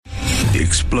The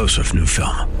explosive new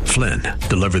film, Flynn,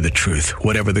 deliver the truth,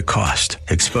 whatever the cost,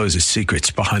 exposes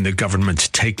secrets behind the government's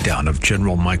takedown of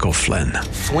General Michael Flynn.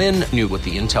 Flynn knew what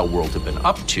the intel world had been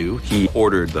up to. He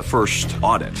ordered the first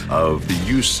audit of the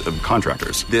use of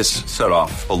contractors. This set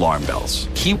off alarm bells.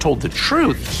 He told the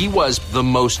truth. He was the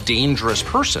most dangerous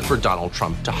person for Donald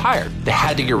Trump to hire. They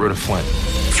had to get rid of Flynn.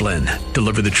 Flynn,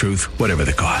 deliver the truth, whatever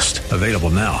the cost. Available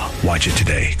now. Watch it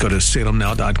today. Go to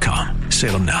salemnow.com.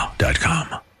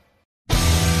 salemnow.com.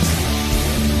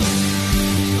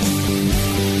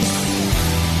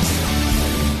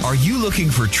 Are you looking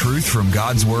for truth from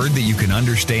God's Word that you can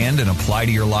understand and apply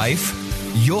to your life?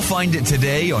 You'll find it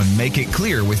today on Make It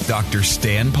Clear with Dr.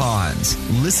 Stan Pons.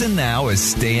 Listen now as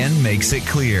Stan makes it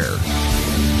clear.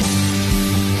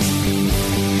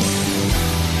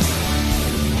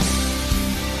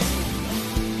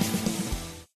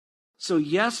 So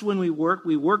yes, when we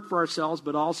work for ourselves,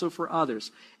 but also for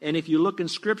others. And if you look in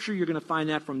Scripture, you're going to find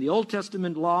that from the Old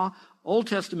Testament law, Old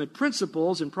Testament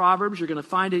principles in Proverbs. You're going to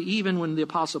find it even when the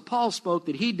Apostle Paul spoke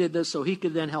that he did this so he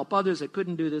could then help others that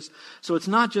couldn't do this. So it's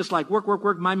not just like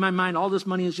work, mind, all this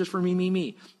money is just for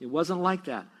me. It wasn't like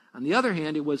that. On the other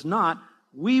hand, it was not,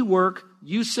 we work,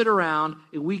 you sit around,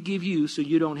 and we give you so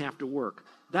you don't have to work.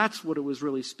 That's what it was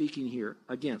really speaking here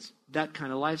against, that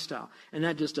kind of lifestyle. And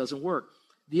that just doesn't work.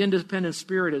 The independent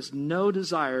spirit has no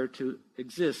desire to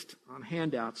exist on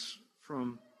handouts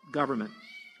from government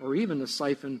or even to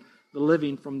siphon the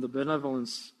living from the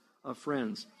benevolence of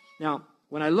friends. Now,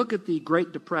 when I look at the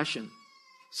Great Depression,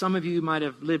 some of you might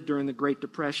have lived during the Great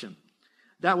Depression.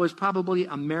 That was probably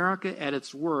America at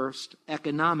its worst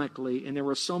economically, and there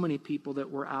were so many people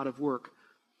that were out of work.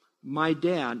 My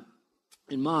dad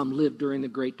and mom lived during the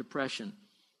Great Depression.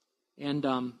 And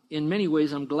in many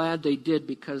ways, I'm glad they did,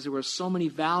 because there were so many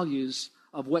values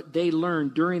of what they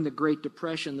learned during the Great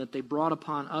Depression that they brought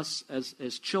upon us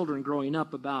as children growing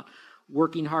up about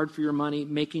working hard for your money,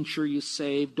 making sure you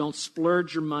save, don't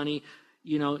splurge your money,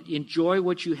 enjoy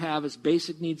what you have as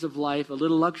basic needs of life. A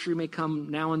little luxury may come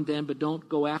now and then, but don't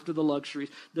go after the luxuries.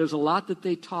 There's a lot that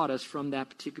they taught us from that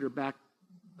particular back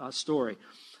story.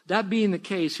 That being the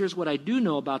case, here's what I do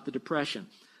know about the Depression.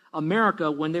 America,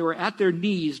 when they were at their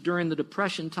knees during the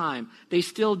Depression time, they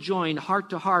still joined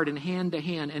heart to heart and hand to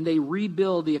hand, and they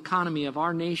rebuild the economy of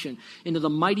our nation into the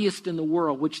mightiest in the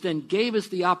world, which then gave us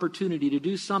the opportunity to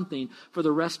do something for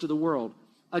the rest of the world.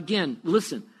 Again,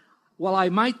 listen, while I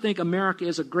might think America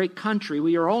is a great country,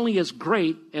 we are only as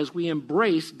great as we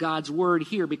embrace God's word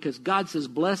here, because God says,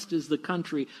 blessed is the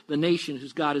country, the nation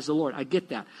whose God is the Lord. I get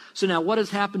that. So now what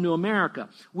has happened to America?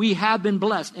 We have been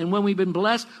blessed. And when we've been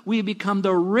blessed, we have become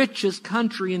the richest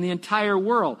country in the entire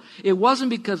world. It wasn't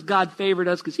because God favored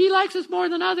us because he likes us more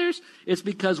than others. It's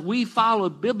because we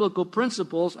followed biblical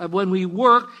principles of when we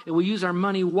work and we use our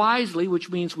money wisely, which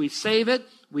means we save it,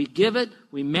 we give it,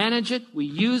 we manage it, we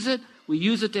use it. We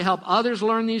use it to help others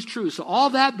learn these truths. So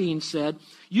all that being said,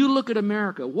 you look at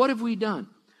America. What have we done?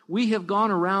 We have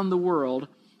gone around the world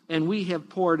and we have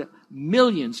poured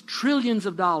millions, trillions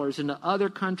of dollars into other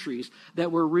countries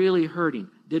that were really hurting.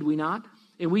 Did we not?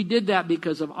 And we did that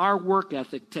because of our work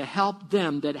ethic to help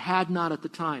them that had not at the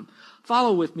time.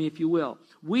 Follow with me, if you will.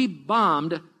 We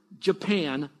bombed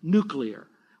Japan nuclear.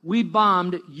 We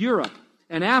bombed Europe.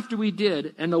 And after we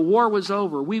did, and the war was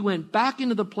over, we went back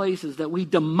into the places that we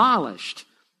demolished,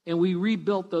 and we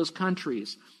rebuilt those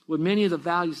countries with many of the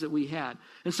values that we had.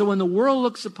 And so when the world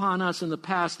looks upon us in the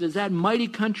past as that mighty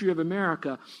country of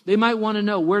America, they might want to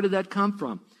know, where did that come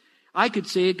from? I could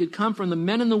say it could come from the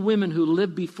men and the women who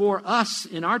lived before us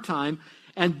in our time,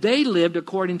 and they lived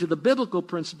according to the biblical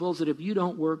principles that if you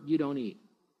don't work, you don't eat.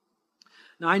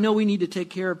 Now, I know we need to take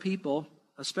care of people,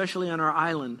 especially on our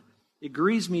island. It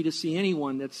grieves me to see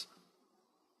anyone that's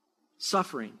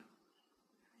suffering.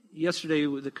 Yesterday,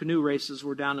 the canoe races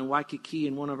were down in Waikiki,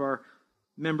 and one of our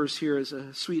members here is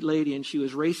a sweet lady, and she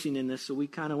was racing in this, so we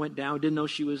kind of went down. Didn't know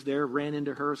she was there, ran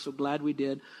into her, so glad we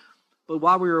did. But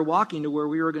while we were walking to where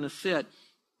we were going to sit,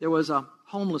 there was a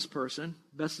homeless person,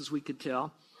 best as we could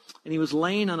tell, and he was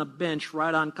laying on a bench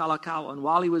right on Kalakaua, and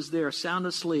while he was there, sound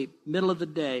asleep, middle of the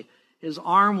day, his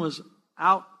arm was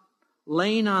out,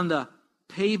 laying on the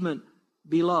pavement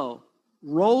below,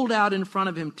 rolled out in front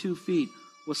of him 2 feet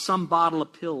with some bottle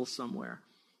of pills somewhere.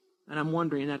 And I'm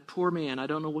wondering, that poor man, I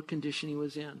don't know what condition he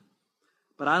was in.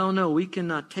 But I don't know, we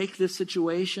can take this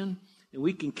situation and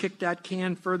we can kick that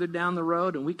can further down the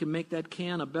road and we can make that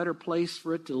can a better place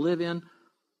for it to live in.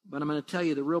 But I'm going to tell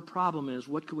you, the real problem is,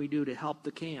 what can we do to help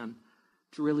the can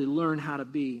to really learn how to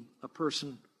be a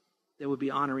person that would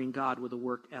be honoring God with a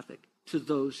work ethic to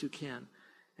those who can.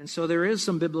 And so there is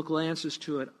some biblical answers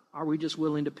to it. Are we just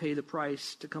willing to pay the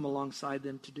price to come alongside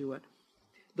them to do it?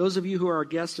 Those of you who are our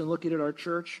guests and looking at our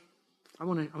church, I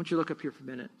want you to look up here for a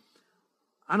minute.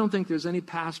 I don't think there's any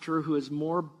pastor who is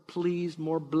more pleased,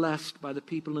 more blessed by the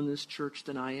people in this church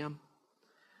than I am.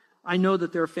 I know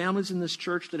that there are families in this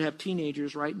church that have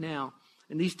teenagers right now.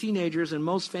 And these teenagers and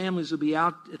most families would be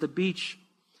out at the beach.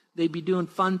 They'd be doing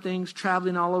fun things,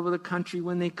 traveling all over the country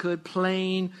when they could,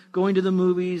 playing, going to the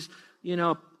movies,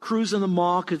 cruising the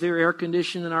mall because they're air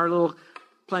conditioned and our little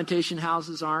plantation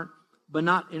houses aren't, but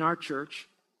not in our church.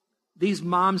 These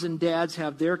moms and dads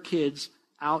have their kids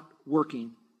out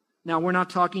working. Now, we're not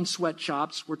talking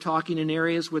sweatshops. We're talking in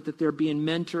areas that they're being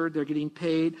mentored, they're getting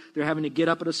paid, they're having to get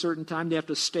up at a certain time, they have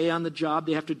to stay on the job,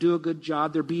 they have to do a good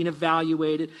job, they're being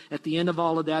evaluated. At the end of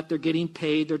all of that, they're getting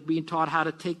paid, they're being taught how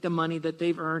to take the money that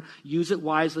they've earned, use it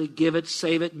wisely, give it,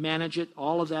 save it, manage it,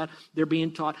 all of that. They're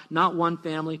being taught. Not one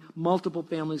family, multiple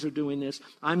families are doing this.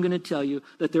 I'm going to tell you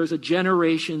that there's a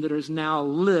generation that is now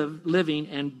living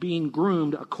and being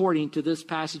groomed according to this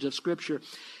passage of Scripture.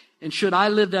 And should I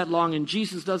live that long and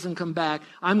Jesus doesn't come back,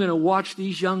 I'm going to watch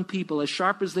these young people, as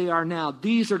sharp as they are now,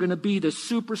 these are going to be the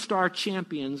superstar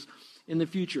champions in the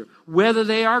future. Whether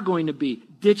they are going to be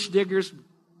ditch diggers,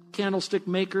 candlestick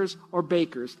makers, or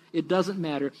bakers, it doesn't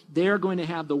matter. They are going to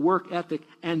have the work ethic,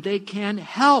 and they can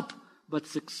help but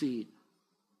succeed.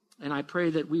 And I pray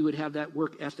that we would have that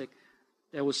work ethic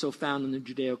that was so found in the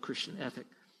Judeo-Christian ethic.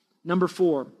 Number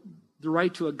 4, the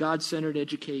right to a God-centered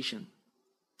education.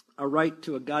 A right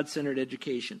to a God-centered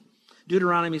education.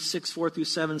 Deuteronomy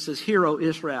 6:4-7 says, "Hear, O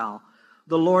Israel,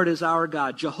 the Lord is our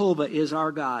God. Jehovah is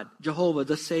our God. Jehovah,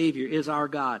 the Savior, is our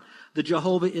God. The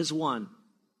Jehovah is one.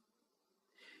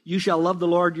 You shall love the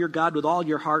Lord your God with all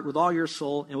your heart, with all your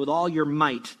soul, and with all your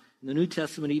might." And the New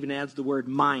Testament even adds the word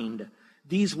mind.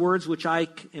 These words which I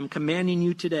am commanding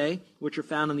you today, which are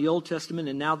found in the Old Testament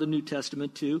and now the New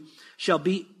Testament too, shall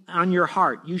be on your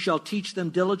heart. You shall teach them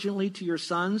diligently to your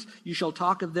sons. You shall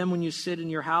talk of them when you sit in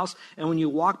your house, and when you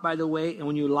walk by the way, and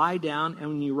when you lie down, and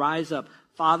when you rise up.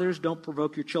 Fathers, don't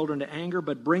provoke your children to anger,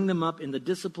 but bring them up in the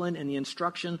discipline and the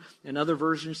instruction. And other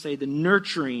versions say the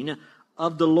nurturing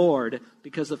of the Lord,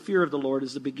 because the fear of the Lord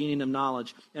is the beginning of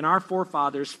knowledge. And our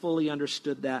forefathers fully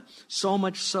understood that, so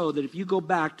much so that if you go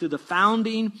back to the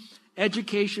founding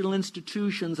educational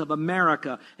institutions of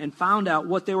America and found out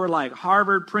what they were like,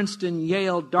 Harvard, Princeton,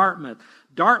 Yale, Dartmouth.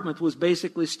 Dartmouth was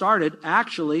basically started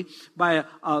actually by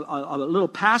a little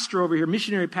pastor over here,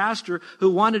 missionary pastor,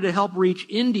 who wanted to help reach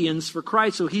Indians for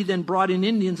Christ. So he then brought in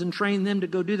Indians and trained them to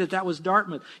go do that. That was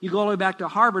Dartmouth. You go all the way back to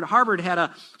Harvard. Harvard had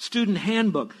a student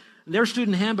handbook. Their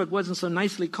student handbook wasn't so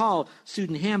nicely called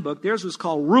student handbook. Theirs was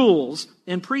called Rules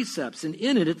and Precepts. And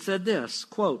in it, it said this,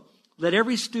 quote, "Let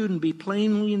every student be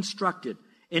plainly instructed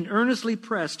and earnestly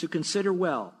pressed to consider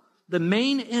well. The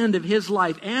main end of his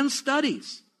life and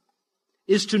studies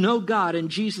is to know God and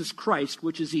Jesus Christ,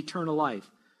 which is eternal life."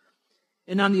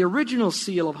 And on the original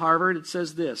seal of Harvard, it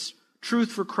says this,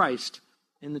 "Truth for Christ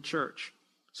in the church."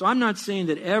 So I'm not saying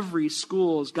that every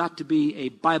school has got to be a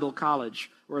Bible college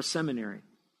or a seminary.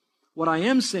 What I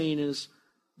am saying is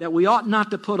that we ought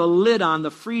not to put a lid on the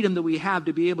freedom that we have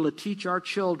to be able to teach our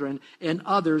children and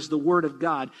others the Word of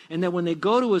God. And that when they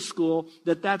go to a school,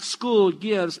 that school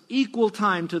gives equal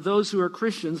time to those who are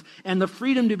Christians and the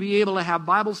freedom to be able to have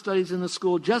Bible studies in the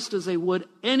school just as they would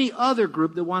any other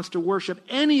group that wants to worship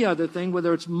any other thing,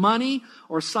 whether it's money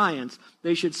or science.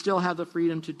 They should still have the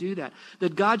freedom to do that.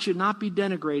 That God should not be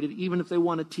denigrated even if they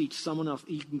want to teach someone else.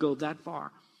 You can go that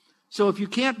far. So if you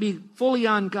can't be fully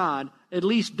on God, at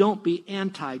least don't be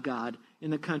anti-God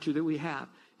in the country that we have.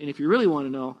 And if you really want to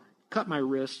know, cut my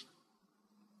wrist.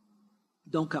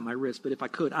 Don't cut my wrist, but if I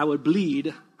could, I would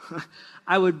bleed.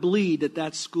 I would bleed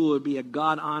that school would be a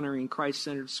God-honoring,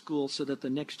 Christ-centered school so that the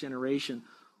next generation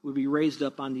would be raised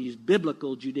up on these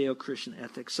biblical Judeo-Christian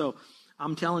ethics. So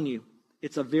I'm telling you,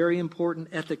 it's a very important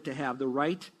ethic to have, the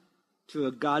right to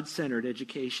a God-centered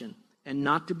education and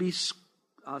not to be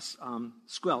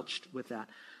squelched with that.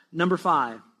 Number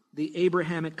 5, the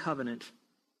Abrahamic covenant.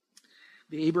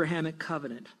 The Abrahamic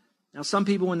covenant. Now, some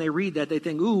people, when they read that, they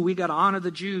think, ooh, we got to honor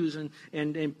the Jews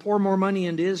and pour more money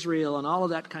into Israel and all of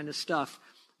that kind of stuff.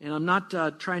 And I'm not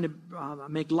trying to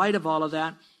make light of all of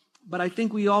that. But I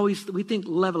think we think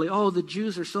levelly, oh, the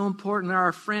Jews are so important, they're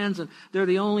our friends, and they're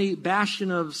the only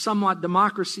bastion of somewhat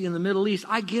democracy in the Middle East.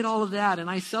 I get all of that, and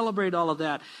I celebrate all of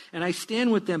that, and I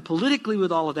stand with them politically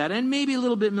with all of that, and maybe a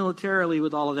little bit militarily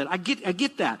with all of that. I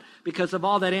get that because of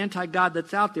all that anti-God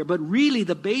that's out there. But really,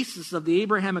 the basis of the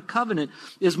Abrahamic covenant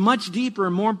is much deeper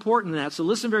and more important than that. So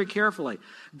listen very carefully.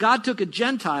 God took a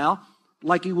Gentile,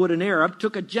 like he would an Arab,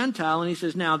 took a Gentile, and he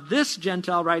says, now this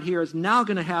Gentile right here is now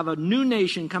going to have a new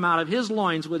nation come out of his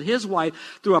loins with his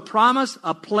wife through a promise,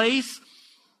 a place,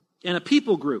 and a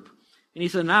people group. And he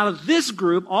said, and out of this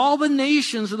group, all the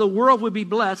nations of the world would be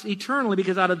blessed eternally,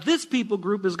 because out of this people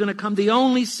group is going to come the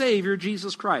only Savior,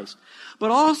 Jesus Christ. But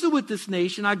also with this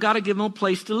nation, I've got to give them a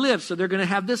place to live. So they're going to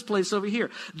have this place over here.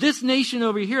 This nation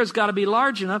over here has got to be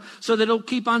large enough so that it'll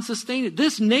keep on sustaining.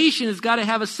 This nation has got to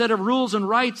have a set of rules and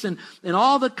rights and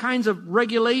all the kinds of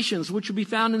regulations which will be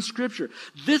found in Scripture.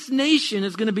 This nation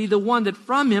is going to be the one that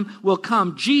from him will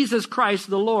come Jesus Christ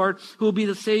the Lord, who will be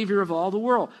the Savior of all the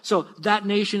world. So that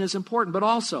nation is important. But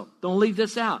also, don't leave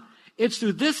this out. It's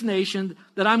through this nation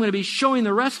that I'm going to be showing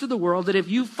the rest of the world that if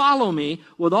you follow me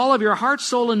with all of your heart,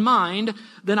 soul, and mind,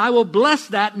 then I will bless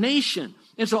that nation.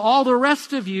 And so all the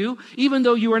rest of you, even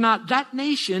though you are not that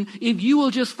nation, if you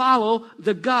will just follow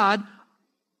the God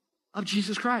of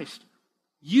Jesus Christ,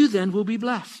 you then will be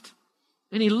blessed.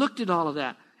 And he looked at all of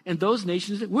that. And those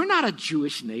nations, we're not a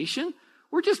Jewish nation.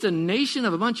 We're just a nation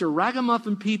of a bunch of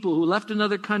ragamuffin people who left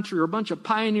another country, or a bunch of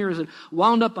pioneers that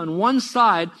wound up on one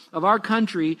side of our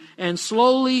country, and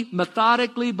slowly,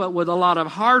 methodically, but with a lot of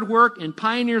hard work and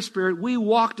pioneer spirit, we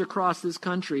walked across this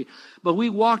country. But we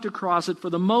walked across it for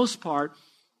the most part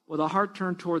with a heart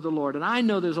turned toward the Lord. And I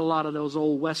know there's a lot of those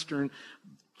old Western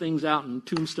things out in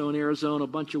Tombstone, Arizona, a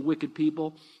bunch of wicked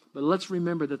people. But let's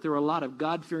remember that there are a lot of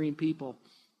God-fearing people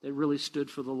that really stood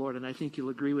for the Lord, and I think you'll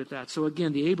agree with that. So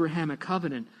again, the Abrahamic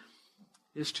covenant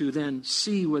is to then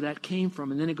see where that came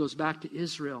from, and then it goes back to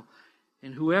Israel.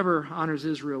 And whoever honors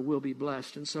Israel will be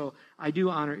blessed. And so I do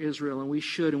honor Israel, and we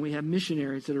should, and we have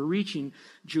missionaries that are reaching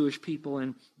Jewish people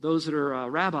and those that are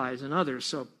rabbis and others.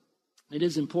 So it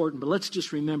is important. But let's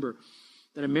just remember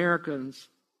that Americans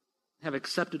have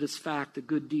accepted as fact that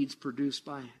good deeds produced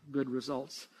by good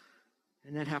results.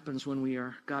 And that happens when we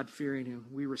are God-fearing and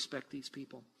we respect these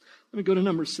people. Let me go to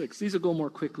number 6. These will go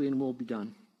more quickly and we'll be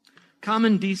done.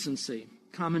 Common decency.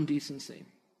 Common decency.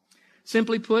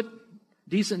 Simply put,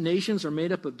 decent nations are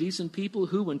made up of decent people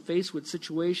who, when faced with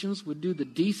situations, would do the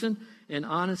decent and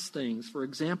honest things. For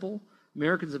example,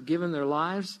 Americans have given their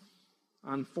lives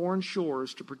on foreign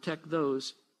shores to protect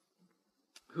those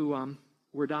who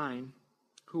were dying,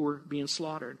 who were being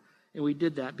slaughtered. And we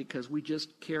did that because we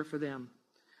just care for them.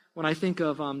 When I think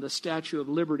of the Statue of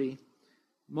Liberty,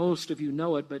 most of you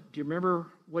know it, but do you remember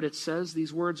what it says?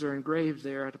 These words are engraved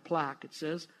there at a plaque. It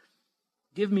says,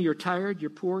 "Give me your tired, your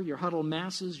poor, your huddled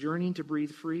masses yearning to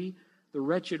breathe free, the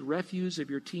wretched refuse of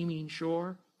your teeming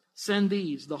shore. Send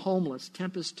these, the homeless,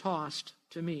 tempest-tossed,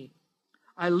 to me.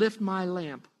 I lift my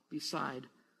lamp beside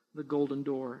the golden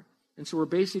door." And so we're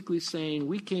basically saying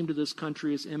we came to this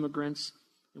country as immigrants,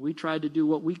 and we tried to do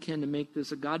what we can to make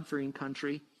this a God-fearing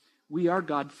country. We are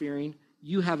God-fearing.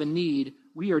 You have a need.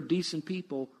 We are decent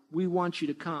people. We want you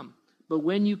to come. But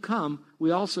when you come,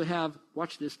 we also have,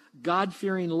 watch this,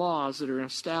 God-fearing laws that are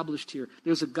established here.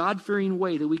 There's a God-fearing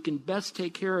way that we can best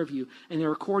take care of you, and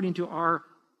they're according to our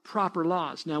proper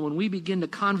laws. Now, when we begin to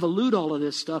convolute all of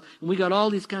this stuff, and we got all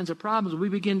these kinds of problems, we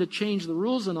begin to change the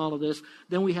rules and all of this,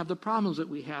 then we have the problems that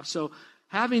we have. So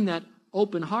having that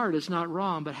open heart is not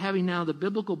wrong, but having now the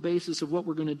biblical basis of what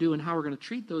we're going to do and how we're going to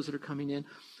treat those that are coming in,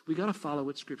 we got to follow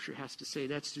what Scripture has to say.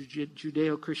 That's the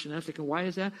Judeo-Christian ethic. And why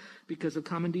is that? Because of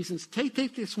common decency.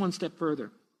 Take this one step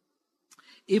further.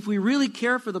 If we really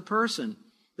care for the person,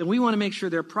 then we want to make sure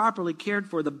they're properly cared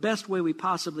for the best way we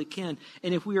possibly can.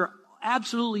 And if we are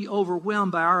absolutely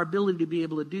overwhelmed by our ability to be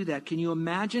able to do that, can you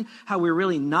imagine how we're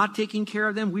really not taking care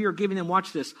of them? We are giving them,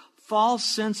 watch this, false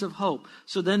sense of hope.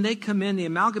 So then they come in, they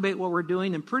amalgamate what we're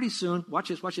doing, and pretty soon, watch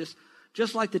this,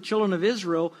 just like the children of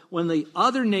Israel, when the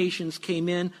other nations came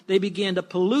in, they began to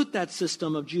pollute that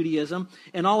system of Judaism,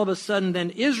 and all of a sudden then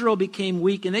Israel became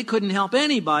weak, and they couldn't help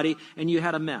anybody, and you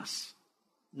had a mess.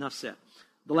 Enough said.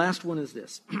 The last one is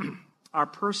this, our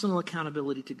personal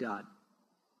accountability to God.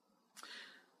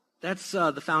 That's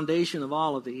the foundation of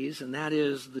all of these, and that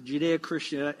is the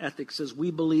Judeo-Christian ethic says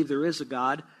we believe there is a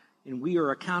God, and we are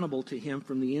accountable to him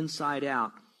from the inside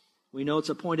out. We know it's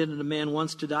appointed that a man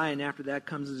once to die, and after that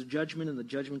comes his judgment, and the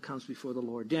judgment comes before the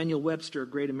Lord. Daniel Webster, a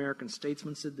great American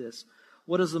statesman, said this,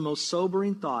 "What is the most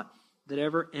sobering thought that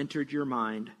ever entered your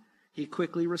mind?" He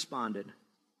quickly responded,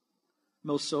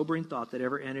 most sobering thought that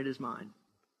ever entered his mind.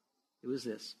 It was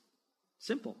this,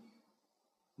 simple,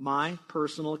 my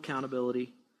personal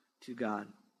accountability to God.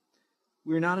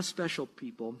 We're not a special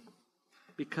people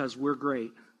because we're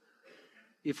great.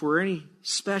 If we're any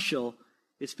special,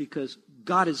 it's because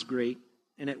God is great,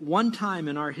 and at one time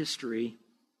in our history,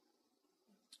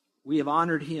 we have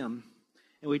honored him,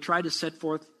 and we tried to set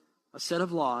forth a set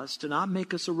of laws to not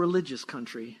make us a religious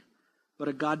country, but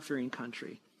a God-fearing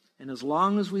country. And as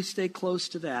long as we stay close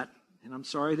to that, and I'm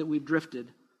sorry that we've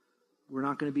drifted, we're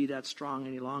not going to be that strong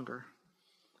any longer.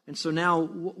 And so now,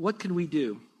 what can we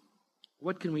do?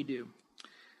 What can we do?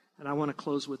 And I want to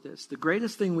close with this. The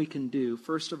greatest thing we can do,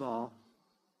 first of all,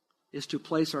 is to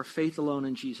place our faith alone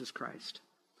in Jesus Christ.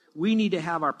 We need to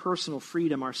have our personal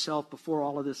freedom ourselves before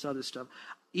all of this other stuff.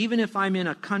 Even if I'm in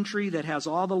a country that has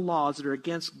all the laws that are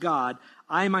against God,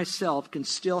 I myself can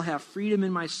still have freedom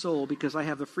in my soul because I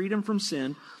have the freedom from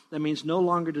sin. That means no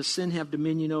longer does sin have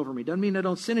dominion over me. Doesn't mean I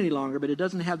don't sin any longer, but it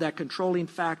doesn't have that controlling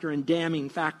factor and damning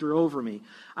factor over me.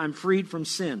 I'm freed from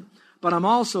sin. But I'm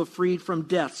also freed from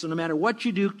death. So no matter what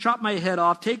you do, chop my head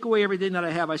off, take away everything that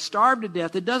I have, I starve to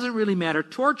death, it doesn't really matter,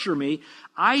 torture me,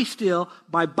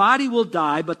 my body will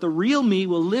die, but the real me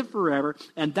will live forever,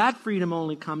 and that freedom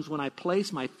only comes when I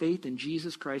place my faith in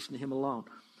Jesus Christ and Him alone.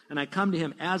 And I come to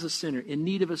Him as a sinner, in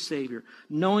need of a Savior,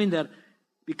 knowing that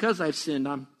because I've sinned,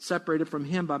 I'm separated from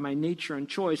Him by my nature and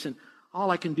choice, and all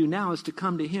I can do now is to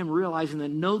come to Him, realizing that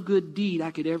no good deed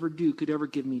I could ever do could ever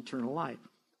give me eternal life.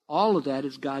 All of that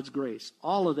is God's grace.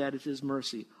 All of that is His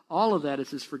mercy. All of that is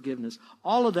His forgiveness.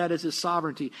 All of that is His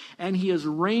sovereignty. And He is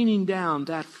raining down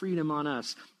that freedom on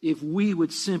us if we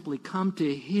would simply come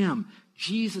to Him,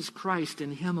 Jesus Christ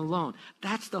and Him alone.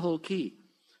 That's the whole key.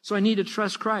 So I need to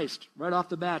trust Christ right off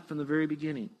the bat from the very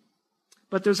beginning.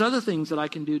 But there's other things that I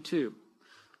can do too.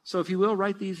 So if you will,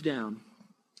 write these down.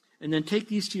 And then take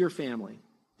these to your family.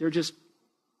 They're just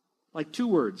like 2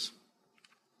 words.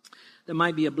 That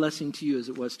might be a blessing to you as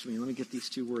it was to me. Let me get these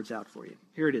 2 words out for you.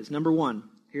 Here it is. Number 1.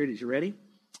 Here it is. You ready?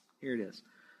 Here it is.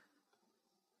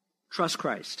 Trust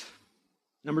Christ.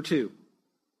 Number 2.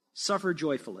 Suffer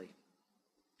joyfully.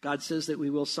 God says that we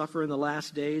will suffer in the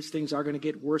last days. Things are going to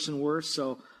get worse and worse.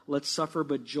 So let's suffer,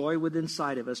 but joy within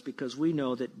inside of us, because we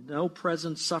know that no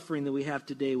present suffering that we have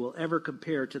today will ever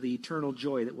compare to the eternal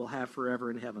joy that we'll have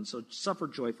forever in heaven. So suffer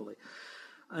joyfully.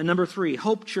 Number 3.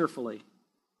 Hope cheerfully.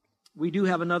 We do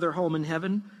have another home in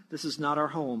heaven. This is not our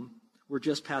home. We're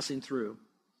just passing through.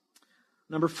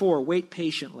 Number 4, wait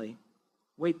patiently.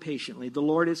 Wait patiently. The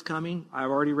Lord is coming. I've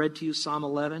already read to you Psalm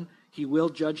 11. He will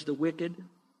judge the wicked,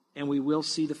 and we will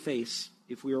see the face,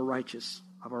 if we are righteous,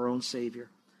 of our own Savior.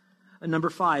 And number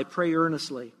 5, pray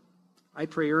earnestly. I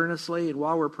pray earnestly, and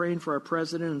while we're praying for our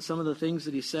president and some of the things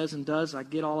that he says and does, I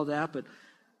get all of that, but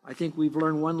I think we've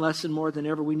learned one lesson more than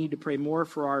ever. We need to pray more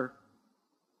for our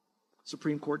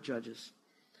Supreme Court judges.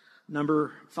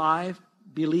 Number 5,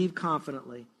 believe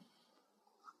confidently.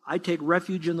 I take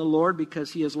refuge in the Lord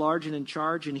because He is large and in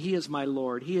charge, and He is my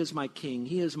Lord. He is my King.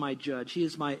 He is my Judge. He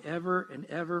is my ever and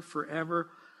ever, forever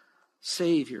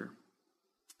Savior.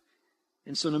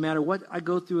 And so no matter what I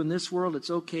go through in this world, it's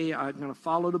okay. I'm going to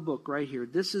follow the book right here.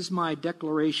 This is my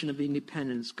Declaration of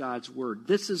Independence, God's Word.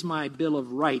 This is my Bill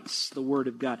of Rights, the Word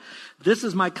of God. This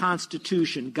is my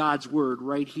Constitution, God's Word,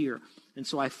 right here. And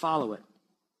so I follow it.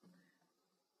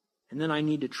 And then I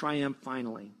need to triumph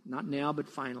finally. Not now, but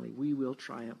finally. We will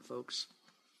triumph, folks.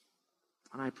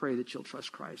 And I pray that you'll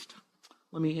trust Christ.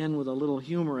 Let me end with a little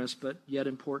humorous but yet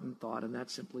important thought, and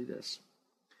that's simply this.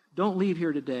 Don't leave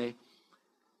here today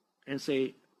and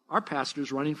say, our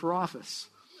pastor's running for office.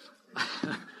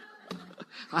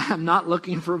 I am not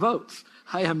looking for votes.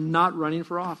 I am not running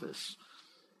for office.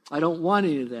 I don't want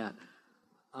any of that.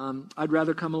 I'd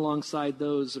rather come alongside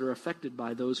those that are affected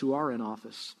by those who are in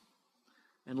office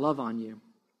and love on you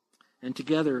and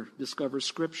together discover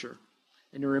Scripture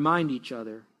and to remind each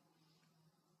other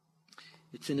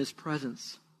it's in His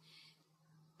presence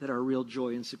that our real joy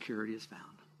and security is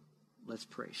found. Let's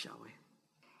pray, shall we?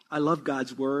 I love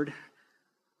God's Word.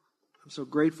 I'm so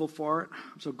grateful for it.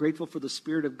 I'm so grateful for the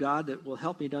Spirit of God that will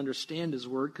help me to understand His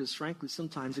Word, because frankly,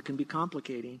 sometimes it can be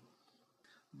complicating.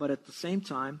 But at the same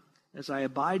time, as I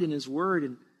abide in His Word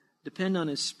and depend on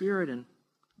His Spirit and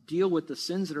deal with the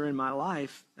sins that are in my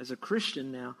life as a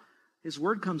Christian now, His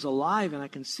Word comes alive, and I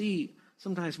can see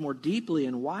sometimes more deeply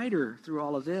and wider through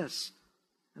all of this.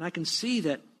 And I can see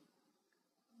that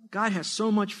God has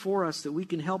so much for us that we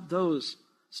can help those,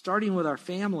 starting with our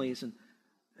families and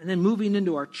then moving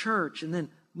into our church and then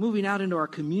moving out into our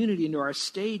community, into our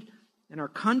state and our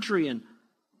country and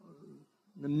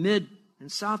the Mid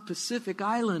and South Pacific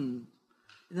Island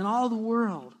and then all the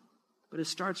world. But it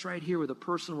starts right here with a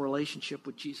personal relationship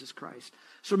with Jesus Christ.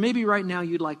 So maybe right now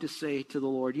you'd like to say to the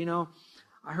Lord,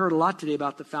 I heard a lot today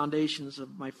about the foundations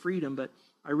of my freedom, but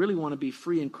I really want to be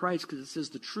free in Christ because it says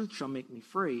the truth shall make me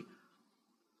free.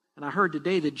 And I heard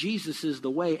today that Jesus is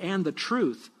the way and the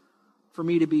truth for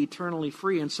me to be eternally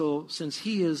free. And so since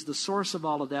He is the source of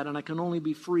all of that and I can only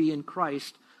be free in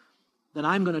Christ, then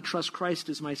I'm going to trust Christ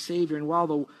as my Savior. And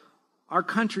while our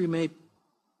country may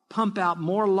pump out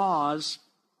more laws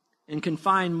and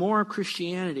confine more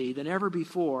Christianity than ever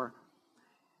before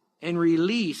and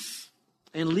release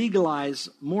and legalize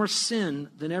more sin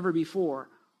than ever before,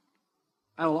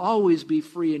 I will always be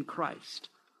free in Christ.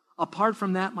 Apart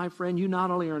from that, my friend, you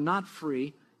not only are not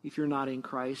free if you're not in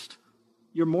Christ,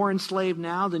 you're more enslaved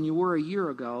now than you were a year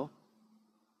ago.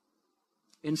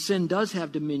 And sin does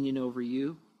have dominion over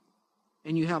you.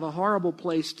 And you have a horrible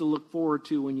place to look forward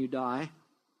to when you die.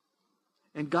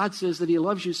 And God says that He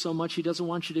loves you so much He doesn't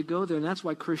want you to go there. And that's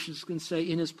why Christians can say,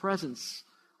 in His presence,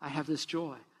 I have this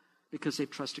joy, because they've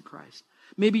trusted Christ.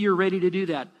 Maybe you're ready to do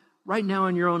that. Right now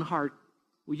in your own heart,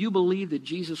 will you believe that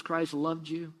Jesus Christ loved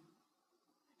you?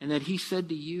 And that He said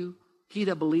to you, he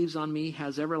that believes on me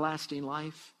has everlasting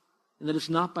life? And that it's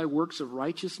not by works of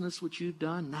righteousness which you've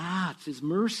done? Nah, it's His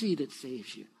mercy that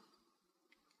saves you.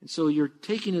 And so you're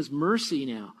taking His mercy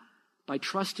now by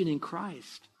trusting in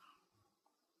Christ.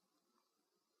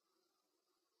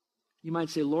 You might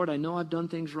say, Lord, I know I've done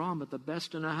things wrong, but the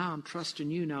best I know how, I'm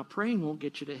trusting you. Now, praying won't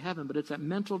get you to heaven, but it's that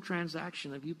mental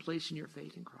transaction of you placing your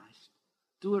faith in Christ.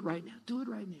 Do it right now. Do it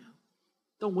right now.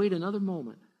 Don't wait another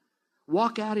moment.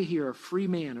 Walk out of here a free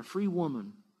man, a free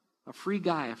woman, a free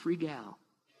guy, a free gal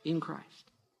in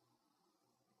Christ.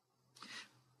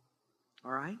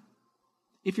 All right?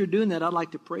 If you're doing that, I'd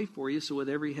like to pray for you. So with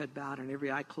every head bowed and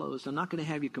every eye closed, I'm not going to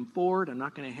have you come forward. I'm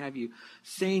not going to have you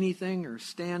say anything or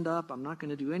stand up. I'm not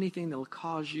going to do anything that will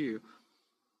cause you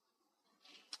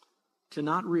to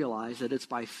not realize that it's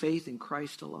by faith in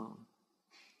Christ alone.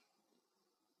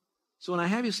 So when I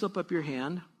have you slip up your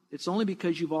hand, it's only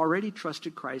because you've already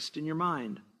trusted Christ in your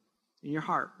mind, in your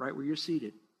heart, right where you're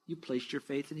seated. You placed your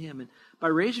faith in Him. And by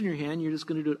raising your hand, you're just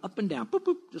going to do it up and down, boop,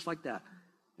 boop, just like that.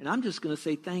 And I'm just going to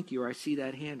say thank you, or I see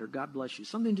that hand, or God bless you.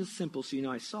 Something just simple so you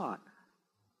know I saw it.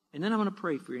 And then I'm going to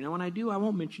pray for you. Now when I do, I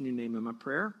won't mention your name in my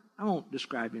prayer. I won't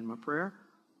describe you in my prayer.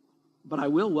 But I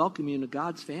will welcome you into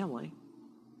God's family.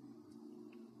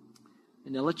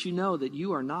 And to let you know that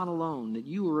you are not alone, that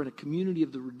you are in a community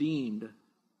of the redeemed.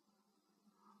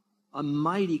 A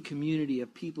mighty community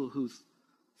of people who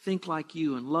think like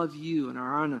you and love you and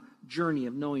are on a journey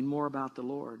of knowing more about the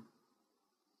Lord.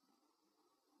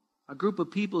 A group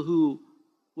of people who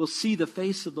will see the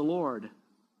face of the Lord,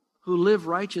 who live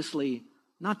righteously,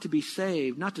 not to be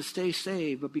saved, not to stay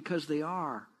saved, but because they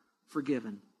are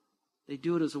forgiven. They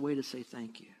do it as a way to say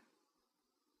thank you.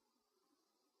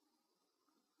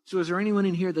 So is there anyone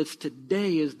in here that's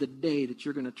today is the day that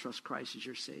you're going to trust Christ as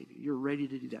your Savior? You're ready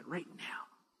to do that right now.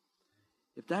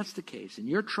 If that's the case, and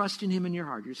you're trusting Him in your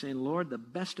heart, you're saying, Lord, the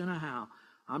best I know how,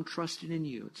 I'm trusting in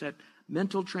you. It's that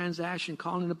mental transaction,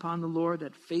 calling upon the Lord,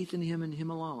 that faith in Him and Him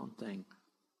alone thing.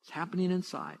 It's happening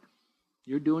inside.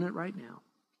 You're doing it right now.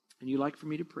 And you'd like for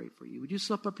me to pray for you. Would you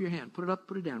slip up your hand? Put it up,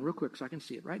 put it down real quick so I can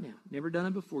see it right now. Never done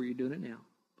it before. You're doing it now.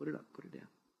 Put it up, put it down.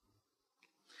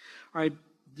 All right,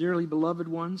 dearly beloved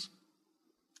ones,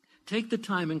 take the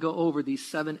time and go over these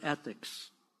 7 ethics.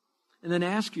 And then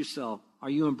ask yourself, are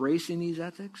you embracing these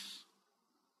ethics?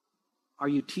 Are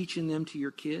you teaching them to your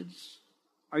kids?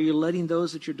 Are you letting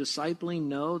those that you're discipling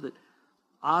know that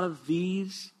out of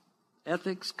these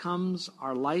ethics comes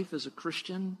our life as a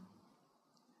Christian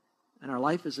and our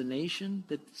life as a nation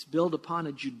that's built upon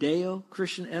a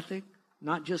Judeo-Christian ethic,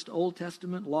 not just Old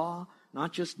Testament law,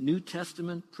 not just New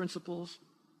Testament principles,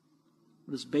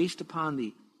 but is based upon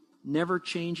the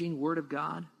never-changing Word of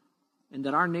God, and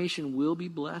that our nation will be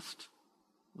blessed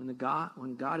when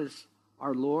God is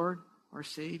our Lord, our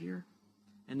Savior,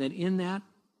 and that in that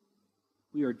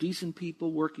we are decent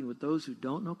people working with those who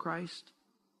don't know Christ,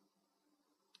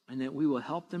 and that we will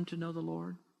help them to know the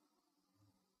Lord.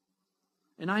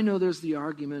 And I know there's the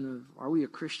argument of, are we a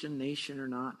Christian nation or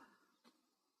not?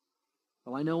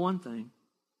 Well, I know one thing.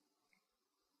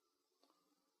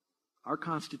 Our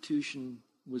Constitution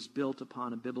was built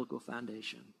upon a biblical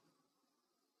foundation.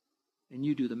 And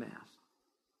you do the math.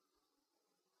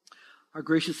 Our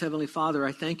gracious Heavenly Father,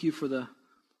 I thank you for the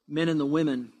men and the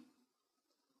women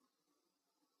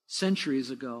centuries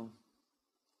ago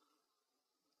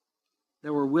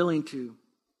that were willing to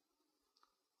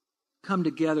come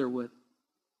together with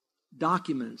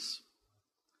documents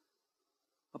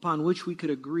upon which we could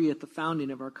agree at the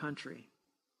founding of our country.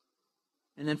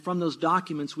 And then from those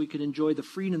documents we could enjoy the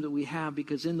freedom that we have,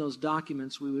 because in those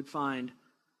documents we would find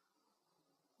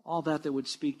all that would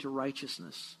speak to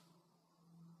righteousness.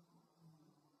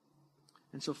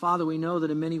 And so, Father, we know that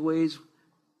in many ways,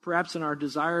 perhaps in our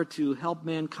desire to help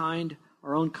mankind,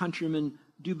 our own countrymen,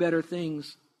 do better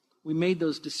things, we made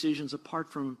those decisions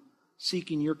apart from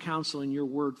seeking your counsel and your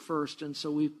word first, and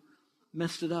so we've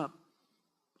messed it up.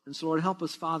 And so, Lord, help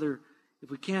us, Father,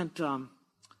 if we can't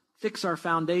fix our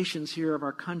foundations here of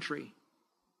our country,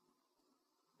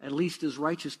 at least as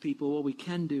righteous people, what we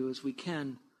can do is we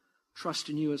can trust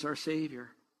in you as our Savior.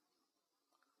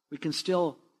 We can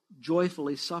still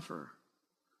joyfully suffer.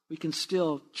 We can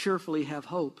still cheerfully have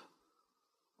hope.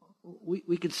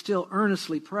 We can still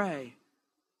earnestly pray.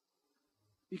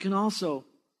 We can also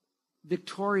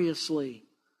victoriously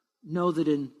know that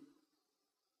in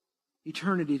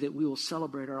eternity that we will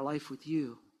celebrate our life with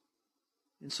you.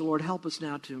 And so, Lord, help us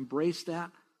now to embrace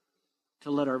that,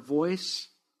 to let our voice,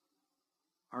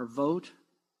 our vote,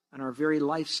 and our very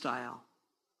lifestyle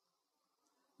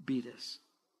be this.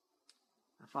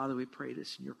 Now, Father, we pray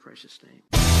this in your precious name.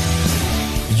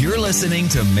 You're listening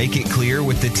to Make It Clear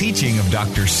with the teaching of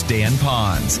Dr. Stan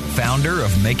Ponz, founder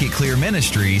of Make It Clear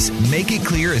Ministries. Make It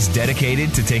Clear is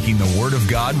dedicated to taking the Word of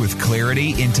God with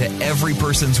clarity into every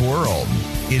person's world.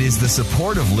 It is the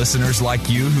support of listeners like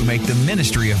you who make the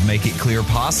ministry of Make It Clear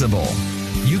possible.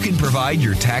 You can provide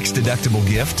your tax-deductible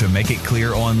gift to Make It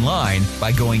Clear online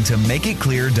by going to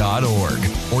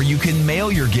makeitclear.org, or you can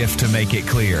mail your gift to Make It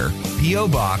Clear, P.O.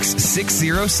 Box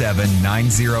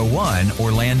 607901,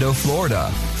 Orlando, Florida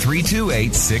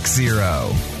 32860.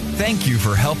 Thank you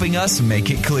for helping us make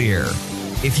it clear.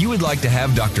 If you would like to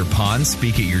have Dr. Ponz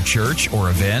speak at your church or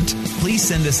event, please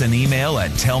send us an email at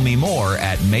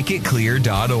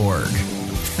tellmemore@makeitclear.org.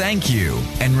 Thank you,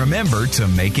 and remember to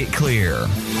make it clear.